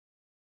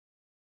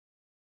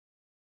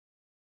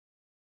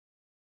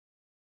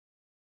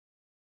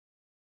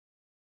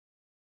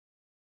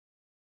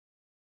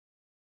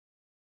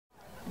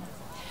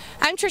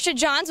I'm Tricia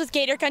Johns with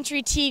Gator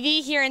Country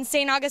TV here in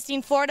St.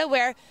 Augustine, Florida,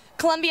 where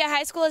Columbia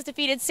High School has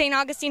defeated St.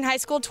 Augustine High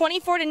School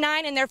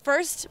 24-9 in their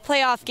first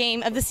playoff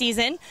game of the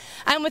season.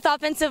 I'm with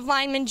offensive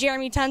lineman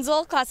Laremy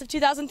Tunsil, class of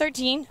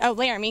 2013. Oh,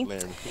 Laremy.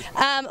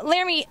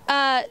 Laremy,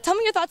 tell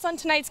me your thoughts on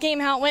tonight's game,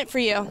 how it went for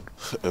you.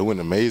 It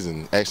went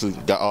amazing. Actually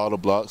got all the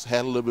blocks,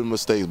 had a little bit of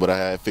mistakes, but I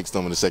had fixed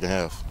them in the second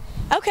half.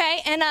 Okay,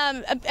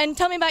 and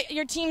tell me about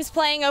your team's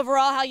playing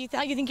overall, how you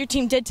think your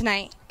team did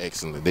tonight.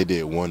 Excellent. They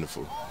did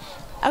wonderful.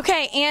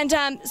 Okay, and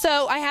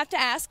so I have to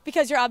ask,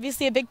 because you're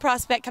obviously a big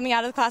prospect coming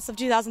out of the class of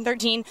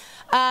 2013,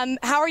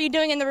 how are you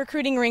doing in the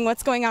recruiting ring?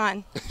 What's going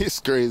on? It's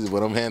crazy,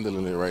 but I'm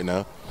handling it right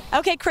now.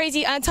 Okay,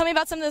 crazy. Tell me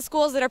about some of the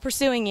schools that are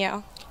pursuing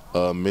you.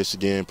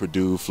 Michigan,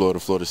 Purdue, Florida,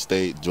 Florida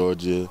State,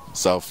 Georgia,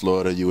 South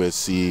Florida,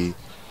 USC.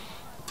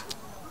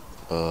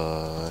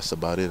 That's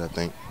about it, I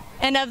think.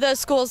 And of those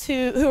schools,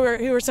 who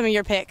are some of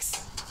your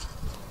picks?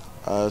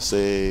 I'd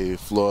say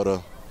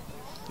Florida.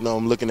 No,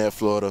 I'm looking at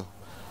Florida.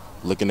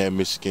 Looking at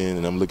Michigan,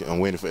 and I'm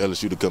waiting for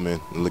LSU to come in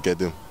and look at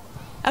them.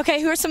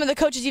 Okay, who are some of the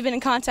coaches you've been in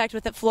contact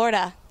with at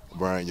Florida?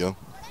 Brian Young.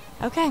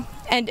 Okay,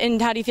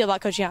 and how do you feel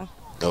about Coach Young?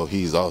 Oh,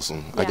 he's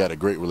awesome. Yeah. I got a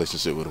great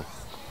relationship with him.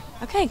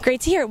 Okay,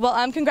 great to hear.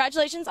 Well,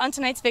 congratulations on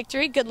tonight's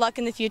victory. Good luck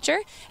in the future.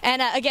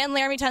 And again,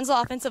 Laremy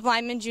Tunsil, offensive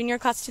lineman, junior,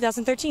 class of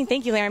 2013.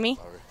 Thank you, Laremy.